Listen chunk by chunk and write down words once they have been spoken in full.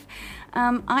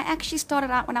I actually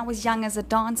started out when I was young as a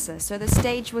dancer, so the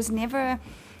stage was never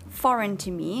foreign to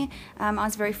me. I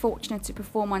was very fortunate to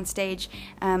perform on stage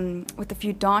with a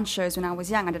few dance shows when I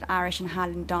was young. I did Irish and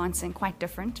Highland dancing, quite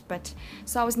different, but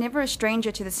so I was never a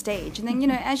stranger to the stage. And then,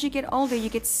 as you get older, you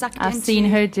get sucked into... I've seen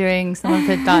her doing some of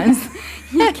her dance.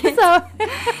 So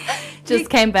just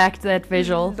came back to that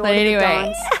visual. But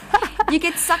anyway. You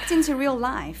get sucked into real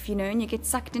life, and you get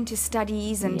sucked into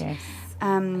studies and... Yes.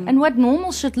 And what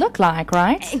normal should look like,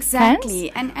 right?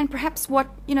 Exactly. And perhaps what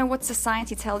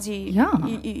society tells you,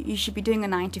 you should be doing a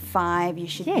 9 to 5. You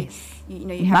should be,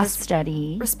 you have must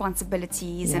study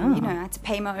responsibilities, and I had to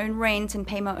pay my own rent and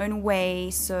pay my own way.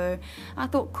 So I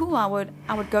thought, cool, I would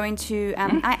go into.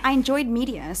 I enjoyed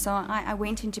media, so I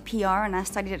went into PR and I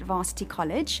studied at Varsity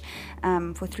College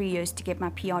for 3 years to get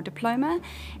my PR diploma,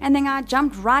 and then I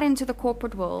jumped right into the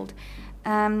corporate world.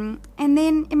 And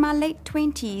then in my late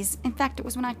 20s, in fact, it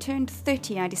was when I turned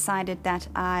 30, I decided that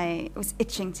I was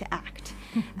itching to act.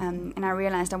 And I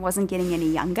realized I wasn't getting any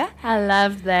younger. I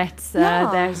love that.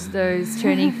 Those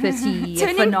turning 30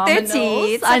 turning 30,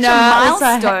 it's such a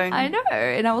milestone. I know.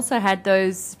 And I also had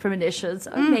those premonitions.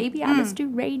 Maybe I'll just do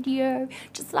radio.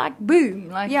 Just like, boom.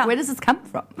 Where does this come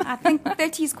from? I think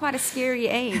 30 is quite a scary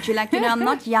age. You're like, I'm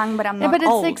not young, but I'm not old.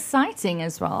 old. But it's exciting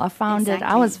as well. I found it.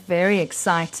 I was very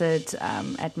excited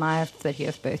at my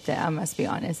 30th birthday, I must be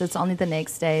honest. It's only the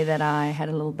next day that I had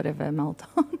a little bit of a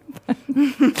meltdown.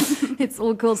 It's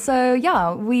all cool. So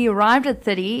we arrived at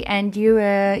 30, and you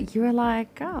were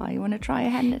like, you want to try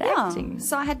your hand at acting?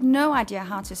 So I had no idea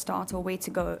how to start or where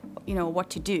to go, what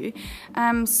to do.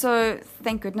 So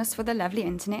thank goodness for the lovely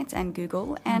internet and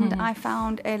Google, and I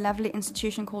found a lovely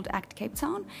institution called ACT Cape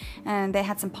Town, and they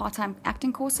had some part-time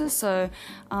acting courses. So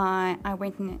I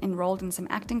went and enrolled in some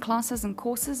acting classes and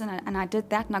courses, and I did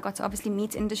that, and I got to obviously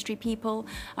meet industry people.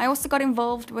 I also got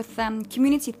involved with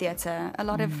community theatre. A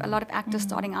lot of actors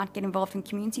starting out get involved in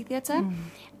community theatre.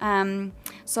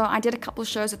 So I did a couple of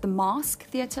shows at the Mask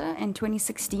Theatre in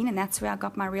 2016, and that's where I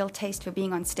got my real taste for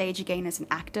being on stage again as an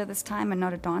actor this time and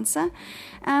not a dancer.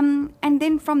 And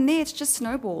then from there, it's just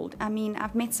snowballed. I mean,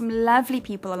 I've met some lovely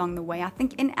people along the way. I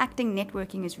think in acting,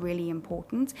 networking is really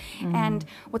important. And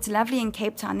what's lovely in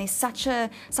Cape Town, there's such a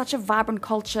vibrant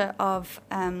culture of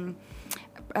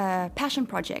passion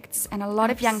projects, and a lot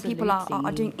of young people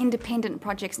are doing independent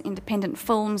projects, independent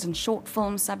films and short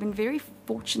films. So I've been very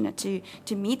fortunate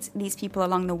to meet these people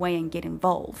along the way and get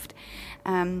involved.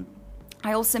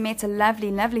 I also met a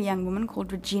lovely, lovely young woman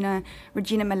called Regina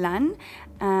Milan,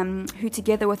 who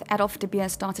together with Adolf de Beer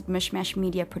started Mishmash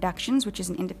Media Productions, which is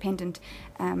an independent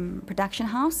production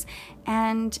house.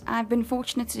 And I've been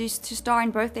fortunate to star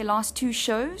in both their last 2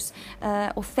 shows,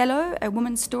 Othello, a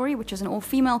woman's story, which is an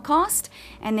all-female cast,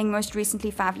 and then most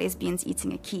recently 5 Lesbians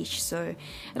Eating a Quiche. So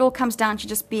it all comes down to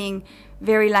just being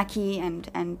very lucky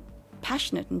and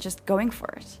passionate and just going for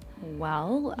it.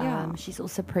 Well, she's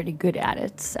also pretty good at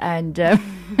it. And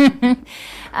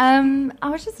I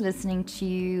was just listening to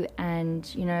you, and,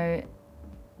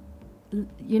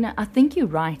 I think you're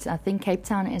right. I think Cape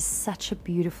Town is such a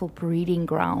beautiful breeding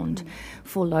ground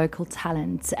for local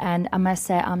talent. And I must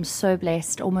say, I'm so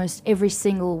blessed. Almost every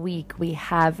single week we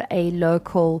have a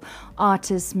local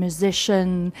artist,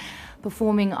 musician,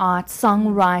 performing arts,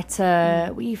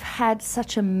 songwriter. We've had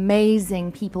such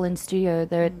amazing people in studio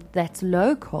that's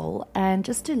local, and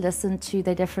just to listen to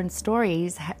their different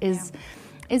stories is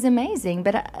amazing.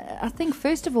 But I think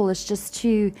first of all, it's just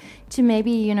to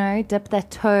maybe dip that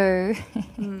toe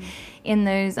in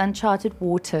those uncharted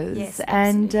waters. Yes,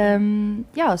 and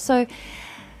so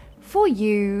for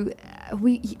you,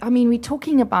 we're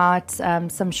talking about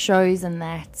some shows and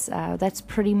that's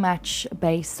pretty much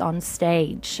based on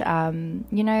stage.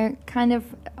 Kind of,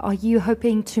 are you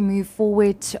hoping to move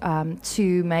forward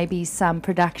to maybe some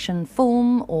production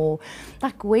film, or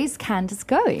like where's Candice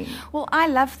going? Well, I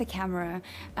love the camera.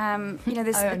 Now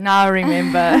I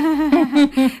remember.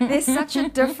 There's such a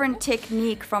different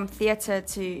technique from theatre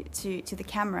to the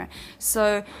camera.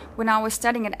 So when I was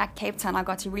studying at Cape Town, I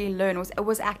got to really learn. It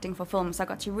was acting for film, so I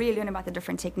got to really learn about the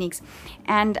different techniques.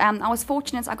 And I was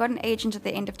fortunate. I got an agent at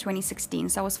the end of 2016,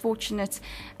 so I was fortunate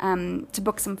to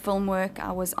book some film work.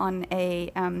 I was on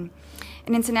an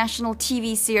international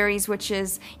TV series, which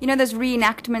is those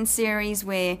reenactment series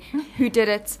where who did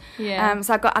it.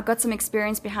 So I got some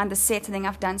experience behind the set, and then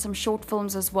I've done some short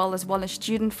films as well as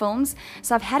student films.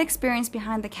 So I've had experience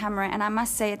behind the camera, and I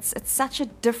must say it's such a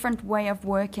different way of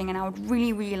working, and I would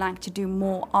really, really like to do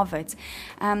more of it.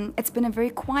 It's been a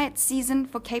very quiet season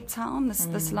for Cape Town.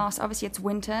 This last, obviously it's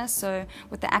winter, so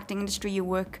with the acting industry you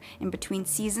work in between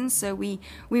seasons. So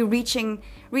we're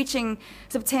reaching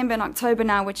September and October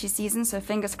now, which is season. so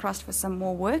fingers crossed for some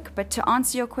more work. But to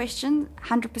answer your question,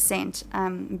 100%,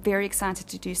 I'm very excited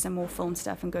to do some more film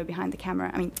stuff and go behind the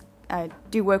camera. I mean,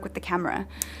 do work with the camera.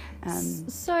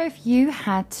 So if you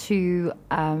had to,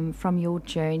 from your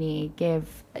journey,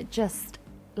 give just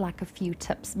like a few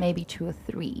tips, maybe 2 or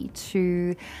 3,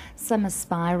 to some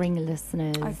aspiring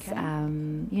listeners,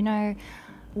 you know,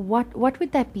 what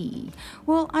would that be?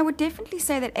 Well, I would definitely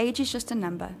say that age is just a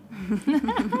number,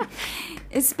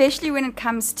 especially when it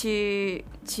comes to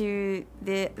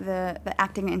the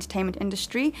acting and entertainment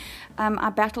industry. I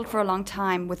battled for a long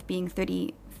time with being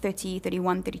 30,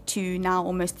 31, 32, now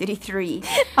almost 33.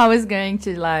 I was going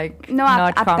to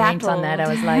not comment on that. I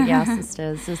was like, yeah,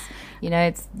 sisters, just, you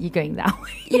know, you're going that way.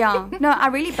 Yeah. No, I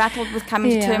really battled with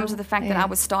coming to terms with the fact that I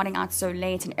was starting out so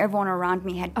late and everyone around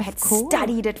me had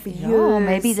studied it for years.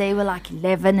 Maybe they were like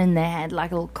 11 and they had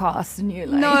like a little cast and you're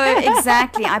like... No,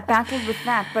 exactly. I battled with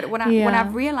that. But what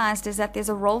I've realized is that there's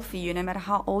a role for you no matter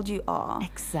how old you are.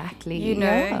 Exactly. You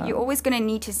know, you're always going to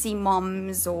need to see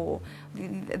moms or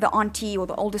the auntie or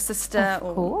the older sister,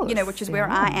 or you know, which is where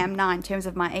I am now in terms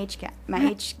of my age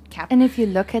cap. And if you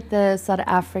look at the South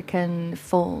African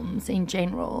films in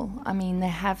general, I mean, they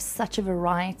have such a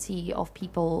variety of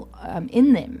people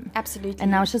in them. Absolutely.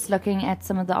 And I was just looking at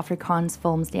some of the Afrikaans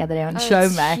films the other day on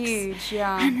Showmax. Huge,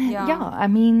 yeah. I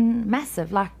mean,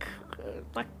 massive,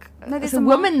 no, there's a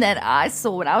woman that I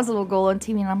saw when I was a little girl on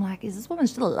TV, and I'm like, is this woman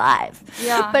still alive?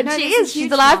 Yeah. But she is.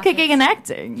 She's alive, kicking and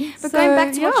acting. But going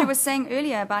back to what you were saying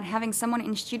earlier about having someone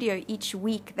in studio each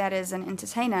week that is an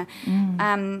entertainer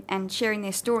and sharing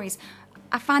their stories,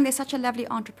 I find there's such a lovely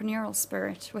entrepreneurial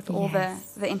spirit with all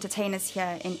the entertainers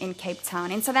here in Cape Town.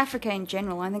 In South Africa in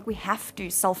general, I think we have to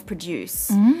self-produce.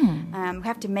 We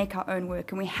have to make our own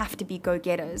work and we have to be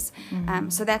go-getters.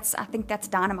 So I think that's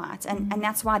dynamite. And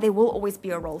that's why there will always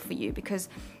be a role for you, because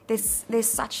there's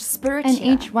such spirit and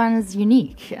here. Each one is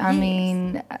unique. I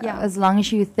mean, as long as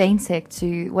you're authentic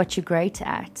to what you're great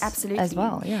at. Absolutely. As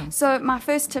well, yeah. So my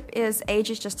first tip is age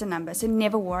is just a number. So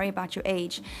never worry about your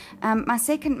age. My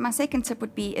second tip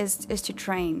would be is to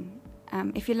train.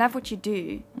 If you love what you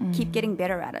do, keep getting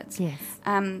better at it. Yes.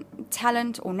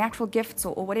 Talent or natural gifts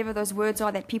or whatever those words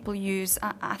are that people use,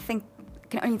 I think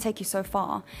can only take you so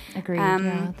far. Agreed.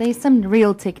 There's some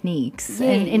real techniques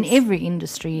in every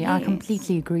industry. I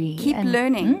completely agree. Keep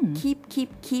learning.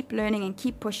 Keep learning and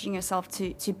keep pushing yourself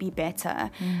to be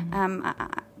better.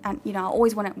 And you know, I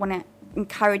always want to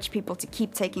encourage people to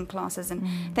keep taking classes, and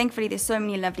thankfully there's so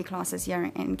many lovely classes here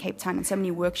in Cape Town and so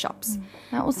many workshops.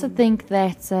 I also think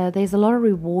that there's a lot of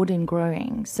reward in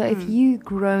growing. So if you're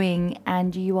growing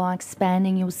and you are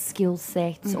expanding your skill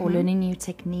sets or learning new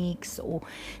techniques or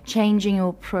changing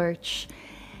your approach,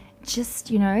 just,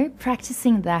 you know,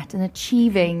 practicing that and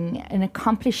achieving and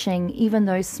accomplishing even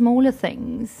those smaller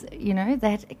things, you know,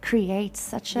 that creates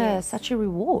such a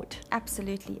reward.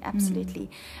 Absolutely.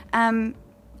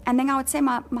 And then I would say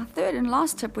my third and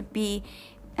last tip would be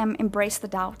embrace the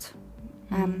doubt.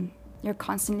 You're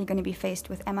constantly going to be faced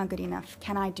with, am I good enough?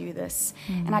 Can I do this?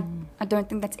 And I don't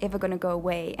think that's ever going to go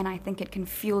away. And I think it can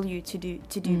fuel you to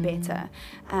do better.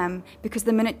 Because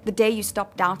the day you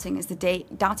stop doubting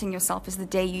yourself is the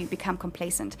day you become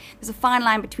complacent. There's a fine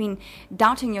line between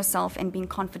doubting yourself and being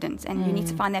confident. And you need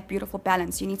to find that beautiful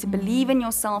balance. You need to believe in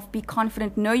yourself, be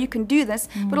confident, know you can do this,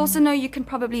 but also know you can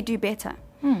probably do better.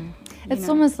 It's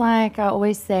almost like I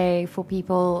always say for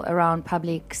people around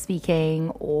public speaking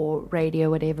or radio,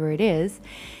 whatever it is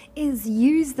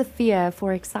use the fear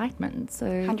for excitement. So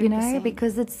 100%. You know,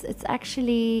 because it's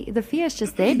actually, the fear is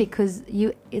just there because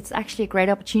it's actually a great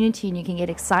opportunity and you can get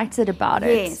excited about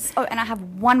it. Yes. Oh, and I have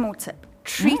one more tip.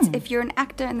 If you're an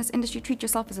actor in this industry, treat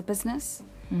yourself as a business.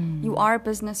 You are a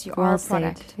business, you are a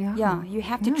product. You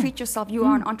have to treat yourself. You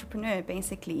are an entrepreneur,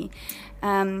 basically.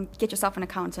 Get yourself an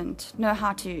accountant. Know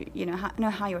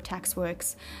how your tax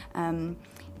works.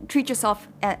 Treat yourself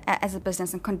as a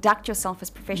business and conduct yourself as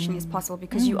professionally as possible,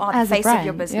 because you are the face of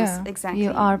your business. Yeah. Exactly.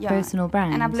 You are a personal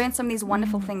brand. And I've learned some of these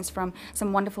wonderful things from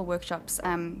some wonderful workshops.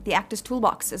 The Actors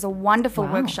Toolbox is a wonderful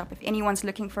workshop. If anyone's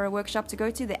looking for a workshop to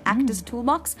go to, the Actors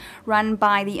Toolbox, run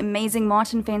by the amazing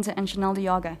Martin Venter and Chanel de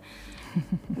Jager.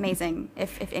 Amazing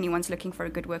if anyone's looking for a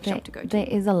good workshop to go to. There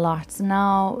is a lot.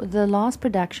 Now, the last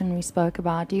production we spoke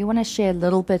about, do you want to share a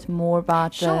little bit more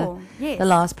about the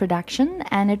last production?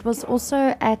 And it was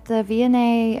also at the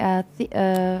V&A...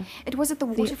 it was at the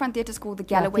Waterfront Theatre School, the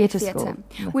Galloway Theatre.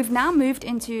 We've now moved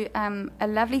into a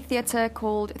lovely theatre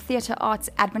called Theatre Arts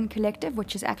Admin Collective,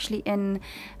 which is actually in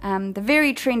the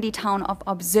very trendy town of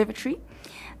Observatory.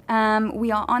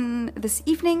 We are on this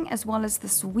evening as well as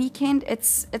this weekend.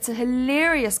 It's a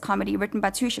hilarious comedy written by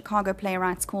 2 Chicago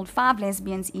playwrights called 5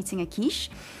 Lesbians Eating a Quiche.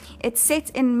 It's set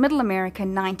in Middle America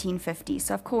in 1950.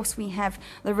 So, of course, we have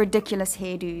the ridiculous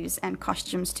hairdos and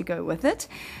costumes to go with it.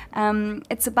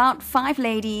 It's about five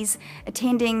ladies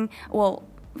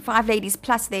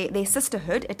plus their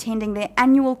sisterhood attending their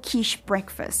annual quiche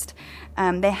breakfast.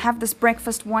 They have this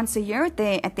breakfast once a year at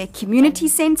their community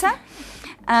center.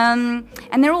 And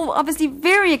they're all obviously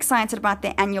very excited about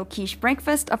their annual quiche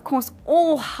breakfast. Of course,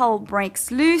 all hell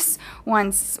breaks loose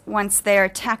once they're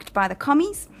attacked by the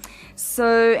commies.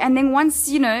 So, and then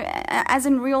once, as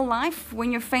in real life,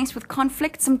 when you're faced with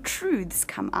conflict, some truths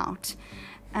come out.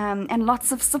 And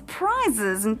lots of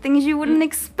surprises and things you wouldn't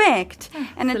expect.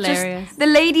 And the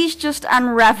ladies just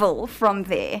unravel from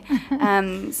there.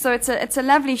 So it's a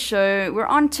lovely show. We're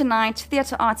on tonight,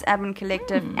 Theatre Arts Admin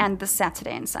Collective, and this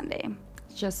Saturday and Sunday.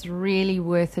 Just really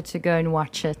worth it to go and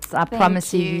watch it. I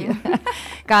promise you.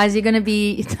 Guys, you're going to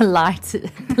be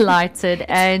delighted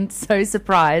and so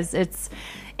surprised. It's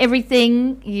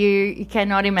everything you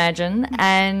cannot imagine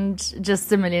and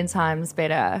just a million times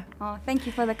better. Oh, thank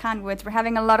you for the kind words. We're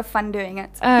having a lot of fun doing it.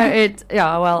 I had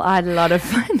a lot of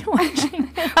fun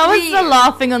watching it. I was still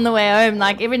laughing on the way home.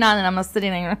 Like every now and then I'm just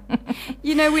sitting there.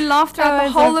 We laughed throughout the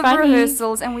whole of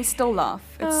rehearsals and we still laugh.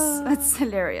 It's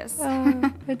hilarious.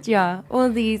 But yeah,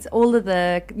 all of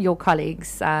your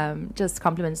colleagues, just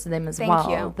compliments to them as well.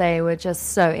 Thank you. They were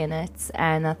just so in it,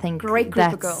 and I think great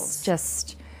group of girls.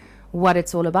 Just what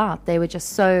it's all about. They were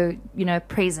just so,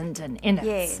 present and in it.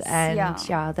 Yes, and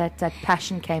that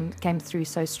passion came through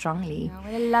so strongly.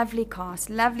 What a lovely cast,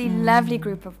 lovely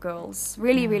group of girls.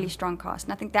 Really, really strong cast.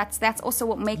 And I think that's also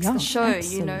what makes the show,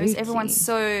 absolutely. Everyone's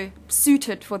so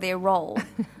suited for their role.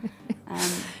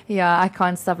 I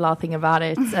can't stop laughing about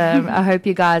it. I hope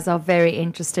you guys are very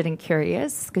interested and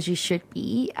curious, because you should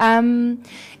be.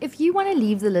 If you want to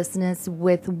leave the listeners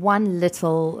with one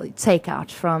little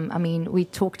takeout from, we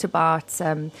talked about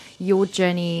your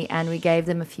journey and we gave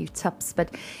them a few tips,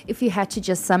 but if you had to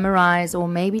just summarize, or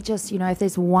maybe just, if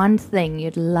there's one thing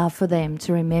you'd love for them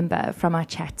to remember from our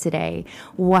chat today,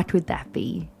 what would that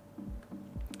be?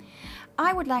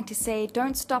 I would like to say,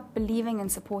 don't stop believing and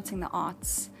supporting the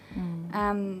arts.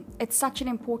 It's such an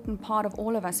important part of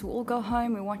all of us. We all go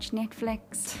home, we watch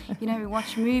Netflix, we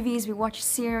watch movies, we watch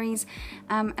series,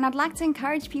 and I'd like to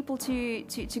encourage people to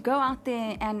go out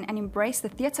there and embrace the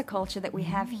theatre culture that we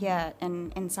have here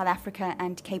in South Africa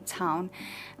and Cape Town.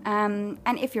 And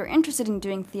if you're interested in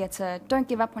doing theatre, don't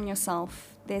give up on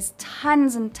yourself. There's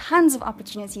tons and tons of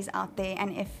opportunities out there,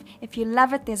 and if you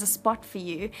love it, there's a spot for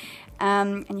you.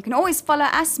 And you can always follow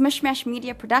us, Mishmash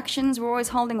Media Productions. We're always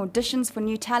holding auditions for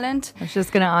new talent. I was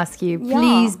just going to ask you,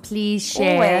 please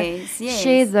share, always, yes.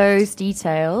 Share those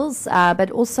details, but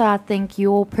also I think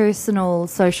your personal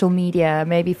social media,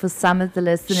 maybe for some of the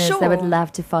listeners that would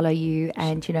love to follow you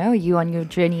and, you on your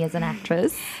journey as an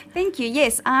actress. Thank you.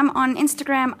 Yes, I'm on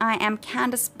Instagram. I am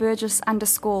Candice Burgess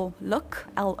 _look,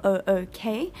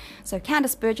 LOOK. So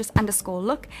Candice Burgess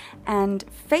 _look, and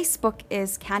Facebook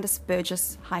is Candice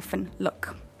Burgess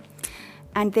 -look.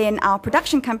 And then our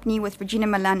production company with Regina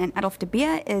Milan and Adolf de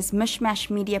Beer is Mishmash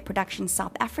Media Productions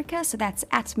South Africa. So that's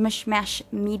at Mishmash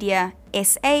Media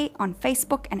SA on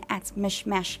Facebook and at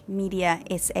Mishmash Media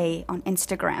SA on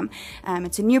Instagram.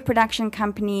 It's a new production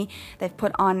company. They've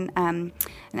put on an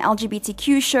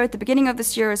LGBTQ show at the beginning of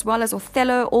this year, as well as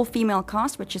Othello, all-female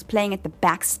cast, which is playing at the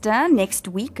Baxter next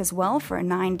week as well for a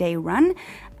 9-day run.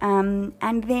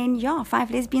 And then,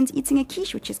 5 Lesbians Eating a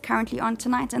Quiche, which is currently on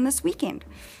tonight and this weekend.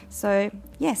 So,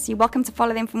 yes, you're welcome to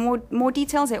follow them for more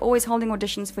details. They're always holding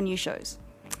auditions for new shows.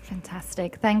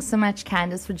 Fantastic. Thanks so much,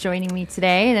 Candice, for joining me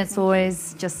today. And it's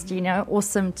always just,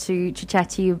 awesome to chat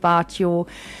to you about your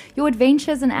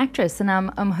adventures as an actress. And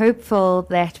I'm hopeful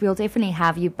that we'll definitely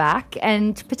have you back.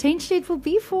 And potentially it will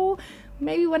be for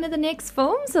maybe one of the next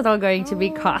films that are going to be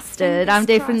casted. I'm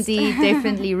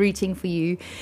definitely rooting for you.